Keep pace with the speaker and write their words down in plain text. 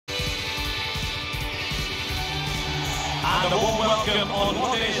And a warm welcome on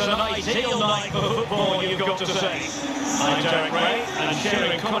what is an ideal night for football, you've got to say. I'm Derek Ray, and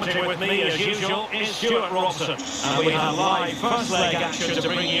sharing commentary with me as usual is Stuart Robson. And we have live first leg action to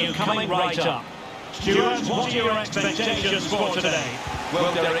bring you coming right up. Stuart, what are your expectations for today?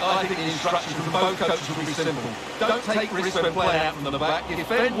 Well, Derek, I think the instructions from both coaches will be simple. Don't take risks when playing out from the back,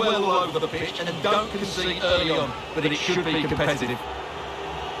 defend well all over the pitch, and don't concede early on, but it should be competitive.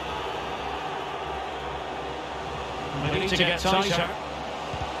 We need to get tighter.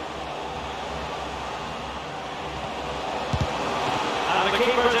 And the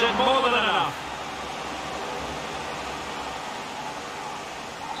keeper did more than enough.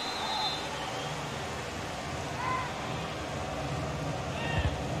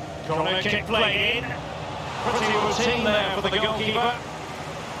 Corner kick played in. Pretty routine there for the goalkeeper.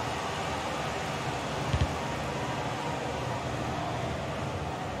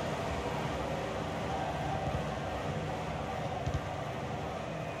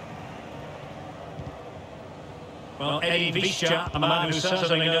 Well, Eddie Visca, a man who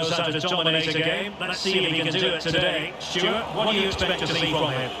certainly knows how to dominate a game. Let's see if he can do it today. Stuart, what do you expect to see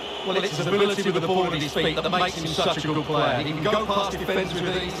from him? Well, it's his ability with the ball at his feet that makes him such a good player. He can go past defenders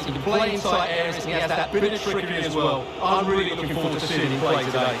with ease, he can play inside areas, and he has that bit of trickery as well. I'm really looking forward to seeing him play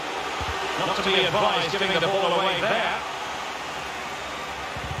today. Not to be advised, giving the ball away there.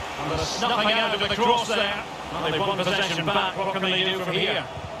 And the snuffing out of the cross there. Well, they've won possession back. What can they do from here?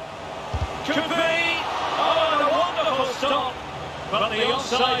 Could be! Oh, a wonderful stop! But the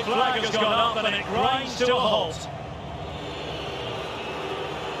offside flag has gone up and it grinds to a halt.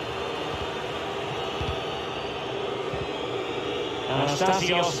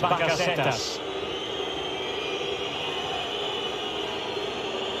 Anastasios Bakasetas.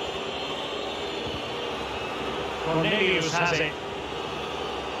 Cornelius has it.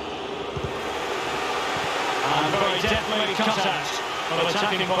 And very deftly cut out for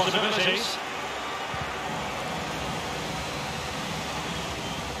attacking possibilities.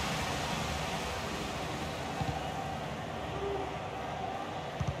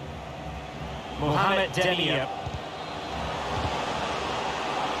 Mohamed Demir.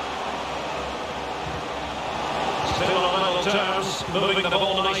 Still on level terms, moving the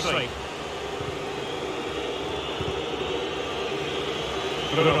ball nicely.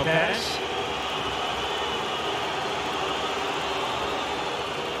 Bruno Perez.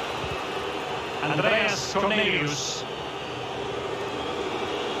 Andreas Cornelius.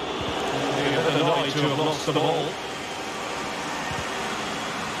 A bit annoyed to have lost the ball.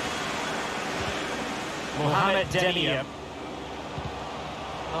 Mohamed Demir.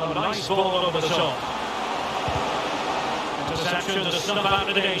 Oh, nice ball over the top. Interception to snuff out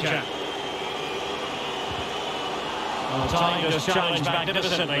the danger. Well, time just challenged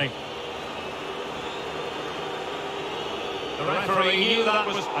magnificently. The referee knew that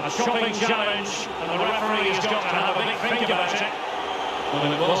was a chopping challenge, and the referee has got to have a big think about it.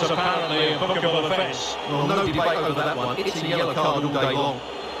 Well, it was apparently a bookable offence. Well, no debate over that one. It's a yellow card all day long.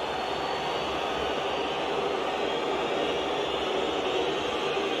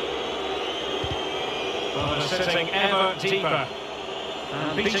 Well, sitting ever deeper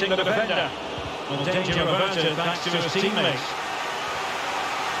and beating the defender. Well, danger averted thanks to his teammates.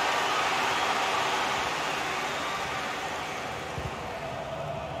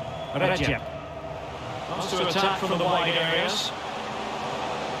 Recep wants to attack from the wide areas.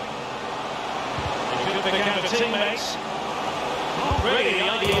 He could pick out the teammates. Not really the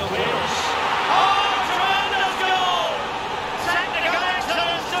ideal clearance. Oh, tremendous goal! Technical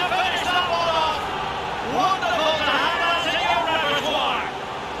excellence to finish that one off. Wonderful to have that in your repertoire.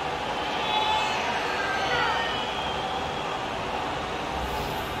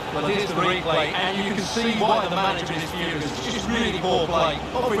 Well, here's the replay, and you can see why the manager is furious. It's just really poor play,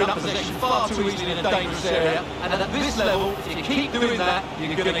 offering up possession far too easily in a dangerous area, and at this level, if you keep doing that,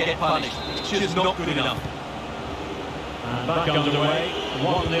 you're going to get punished. It's just not good enough. And back underway,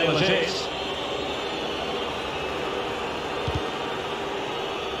 1-0 it is.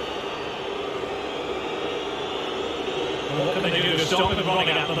 What can they do to stop him running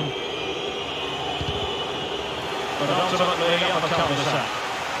at them? But ultimately, uppercut the attack.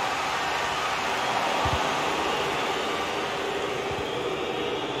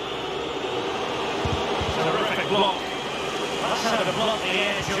 Terrific block. That's how to block the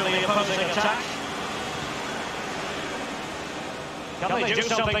edge of the opposing attack. Can they do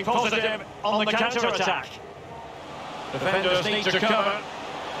something positive on the counter-attack? Defenders need to cover.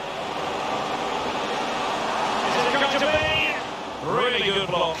 Is it going to be? Really good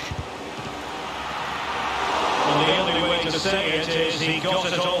block. Well, the only way to say it is he got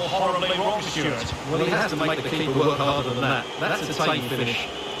it all horribly. horribly wrong, Stuart. Well, he has to make the keeper work harder than that. That's a tame finish.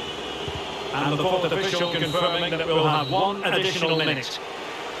 And the fourth official confirming that we'll have one additional minute.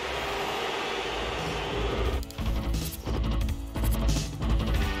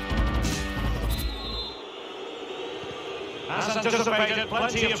 As anticipated,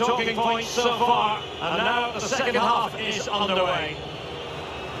 plenty of talking points so far, and now the second half is underway.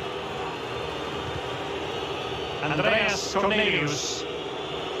 Andreas Cornelius.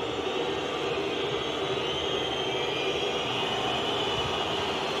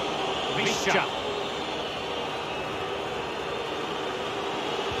 Visca.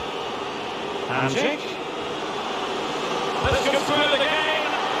 Hamzik. This comes through the game,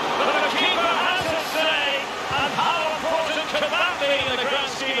 but the keeper has his say, and how important could that be in the grand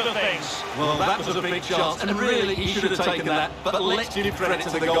scheme of things? Well, that was a big chance, and really he should have taken that, but let's give credit to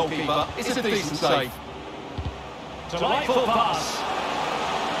the goalkeeper. It's a decent save. Delightful pass.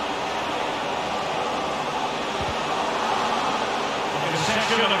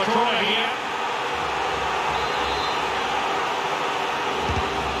 Interception of a corner here.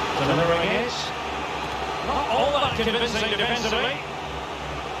 Delivering it. Not all that convincing defensively.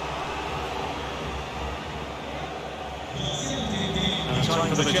 And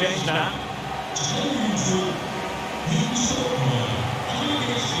time for the change now.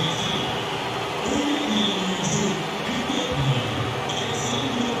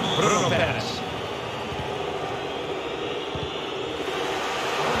 Bruno Perez.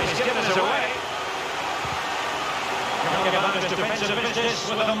 He's given us away. Can't get out of his defensive business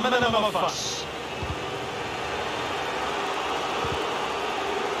with a minimum of fuss.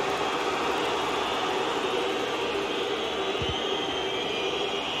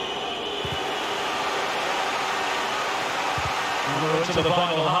 And we're into the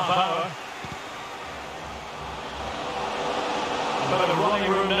final half hour. A bit of running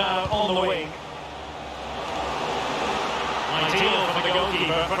room now on the wing. Ideal for the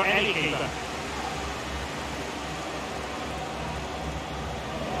goalkeeper, for any keeper.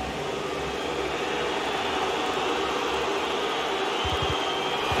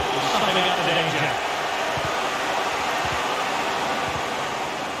 Stopping out the danger.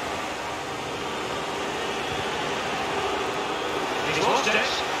 He's lost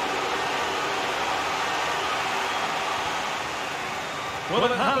it. Will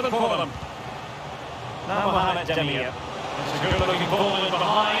it happen for them? Now Mohamed Demir. It's a good-looking ball in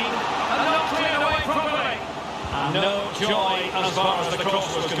behind, and not cleared away properly. And no joy as far as the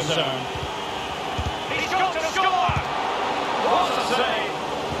cross was concerned. He's got to score! What a save!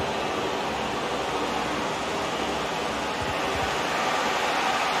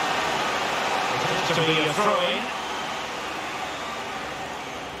 It is to be a throw-in.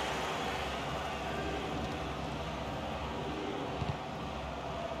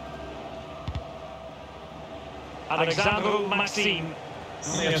 Alexandru Maxime.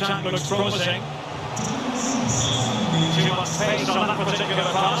 The attack looks promising. Too much pace on that particular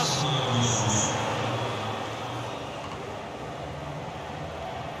pass.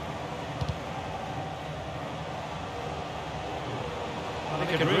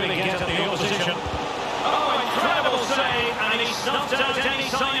 They could really get at the opposition. Oh, incredible save, and he snuffed out any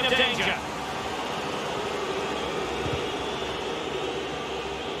sign of danger.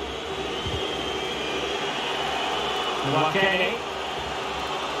 Wakeni.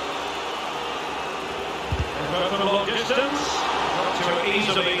 From a long distance, not too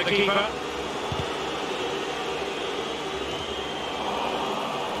easily the keeper.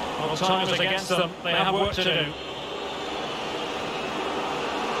 Well, time is against them, they have work to do.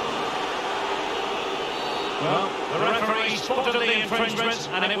 Well, the referee spotted the infringement,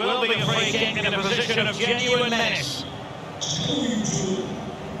 and it will be a free kick in a position of genuine menace.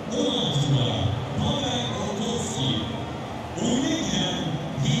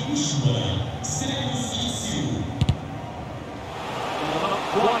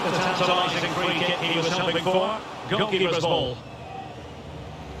 Quite the tantalising free kick he was hoping for. Goalkeeper's ball.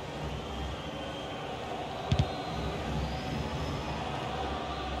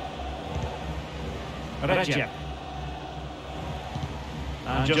 Regia.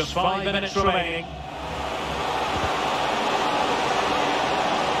 And just 5 minutes remaining.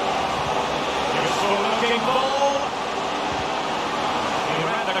 Useful-looking ball. He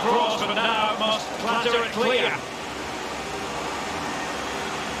ran across, but now must clatter it clear.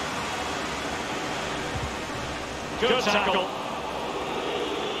 Good tackle.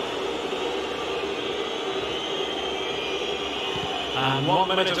 And 1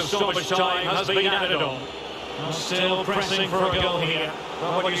 minute of stoppage time has been added on. Still pressing for a goal here.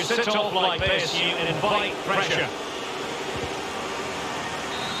 But when you sit off like this, you invite pressure.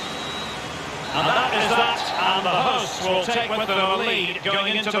 And the hosts will take with them a lead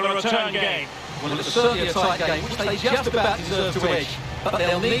going into the return game. Well, it's certainly a tight game, which they just about deserve to edge. But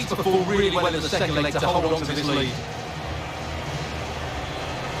they'll need to perform really well in the second leg to hold on to this lead.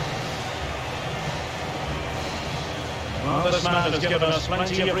 Well, this man has given us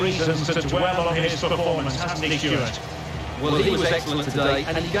plenty of reasons to dwell on his performance, hasn't he, Stuart? Well, he was excellent today,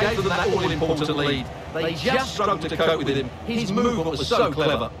 and he gave them that all-important lead. They just struggled to cope with him. His movement was so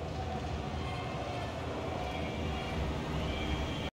clever.